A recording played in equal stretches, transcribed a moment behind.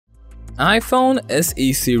iPhone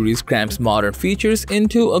SE series crams modern features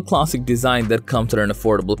into a classic design that comes at an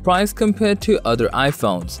affordable price compared to other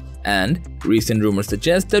iPhones. And recent rumors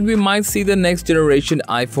suggest that we might see the next generation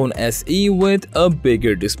iPhone SE with a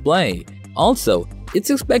bigger display. Also, it's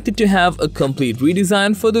expected to have a complete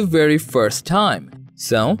redesign for the very first time.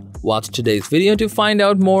 So, watch today's video to find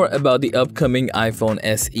out more about the upcoming iPhone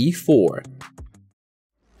SE 4.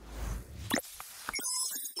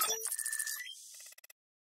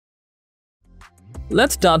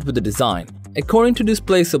 Let's start with the design. According to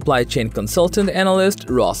display supply chain consultant analyst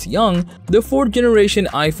Ross Young, the 4th generation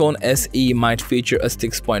iPhone SE might feature a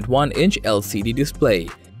 6.1-inch LCD display.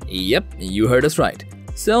 Yep, you heard us right.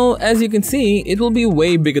 So, as you can see, it will be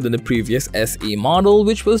way bigger than the previous SE model,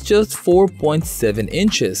 which was just 4.7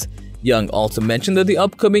 inches. Young also mentioned that the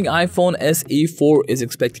upcoming iPhone SE 4 is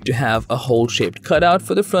expected to have a hole-shaped cutout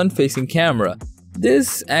for the front-facing camera.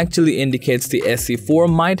 This actually indicates the SE 4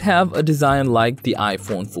 might have a design like the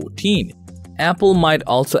iPhone 14. Apple might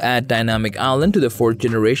also add dynamic island to the 4th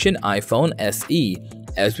generation iPhone SE.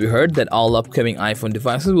 As we heard that all upcoming iPhone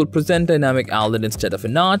devices will present dynamic island instead of a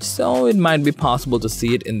notch, so it might be possible to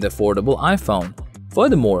see it in the affordable iPhone.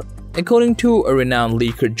 Furthermore, according to a renowned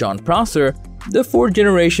leaker John Prosser, the 4th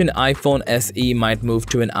generation iPhone SE might move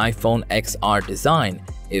to an iPhone XR design.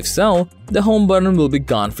 If so, the home button will be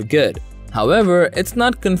gone for good. However, it's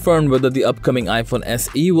not confirmed whether the upcoming iPhone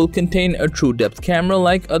SE will contain a true depth camera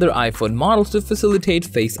like other iPhone models to facilitate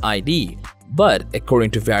Face ID. But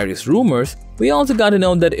according to various rumors, we also got to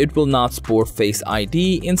know that it will not sport Face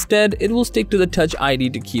ID, instead it will stick to the Touch ID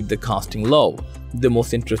to keep the costing low. The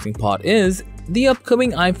most interesting part is, the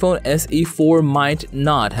upcoming iPhone SE 4 might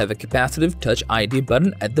not have a capacitive Touch ID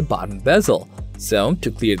button at the bottom bezel. So,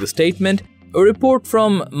 to clear the statement, a report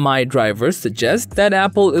from MyDrivers suggests that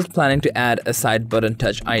Apple is planning to add a side button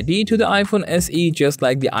Touch ID to the iPhone SE just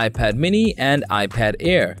like the iPad mini and iPad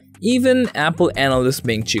Air. Even Apple analyst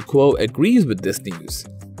Ming-Chi Kuo agrees with this news.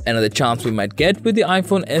 Another chance we might get with the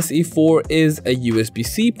iPhone SE 4 is a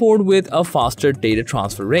USB-C port with a faster data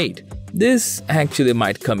transfer rate. This actually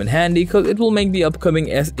might come in handy because it will make the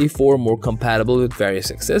upcoming SE 4 more compatible with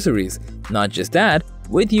various accessories. Not just that,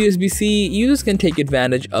 with USB-C, users can take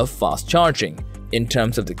advantage of fast charging. In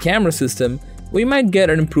terms of the camera system, we might get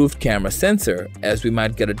an improved camera sensor, as we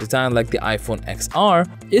might get a design like the iPhone XR.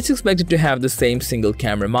 It's expected to have the same single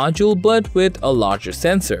camera module but with a larger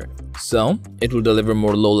sensor. So, it will deliver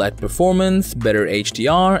more low-light performance, better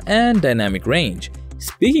HDR, and dynamic range.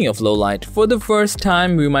 Speaking of low light, for the first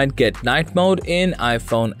time we might get night mode in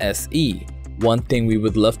iPhone SE. One thing we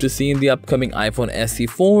would love to see in the upcoming iPhone SE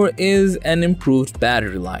 4 is an improved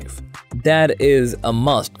battery life. That is a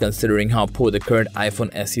must considering how poor the current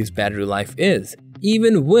iPhone SE's battery life is.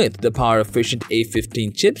 Even with the power-efficient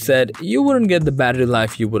A15 chipset, you wouldn't get the battery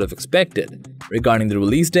life you would have expected. Regarding the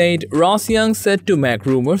release date, Ross Young said to Mac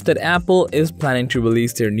Rumors that Apple is planning to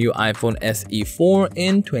release their new iPhone SE 4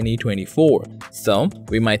 in 2024. So,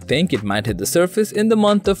 we might think it might hit the surface in the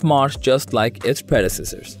month of March just like its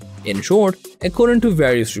predecessors. In short, according to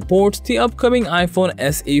various reports, the upcoming iPhone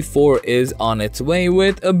SE 4 is on its way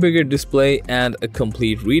with a bigger display and a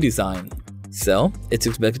complete redesign. So, it's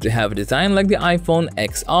expected to have a design like the iPhone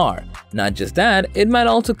XR. Not just that, it might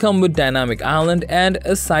also come with dynamic island and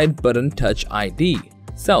a side button Touch ID.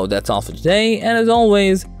 So that's all for today, and as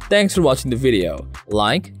always, thanks for watching the video.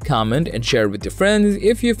 Like, comment, and share it with your friends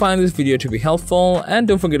if you find this video to be helpful, and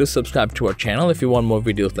don't forget to subscribe to our channel if you want more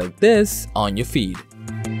videos like this on your feed.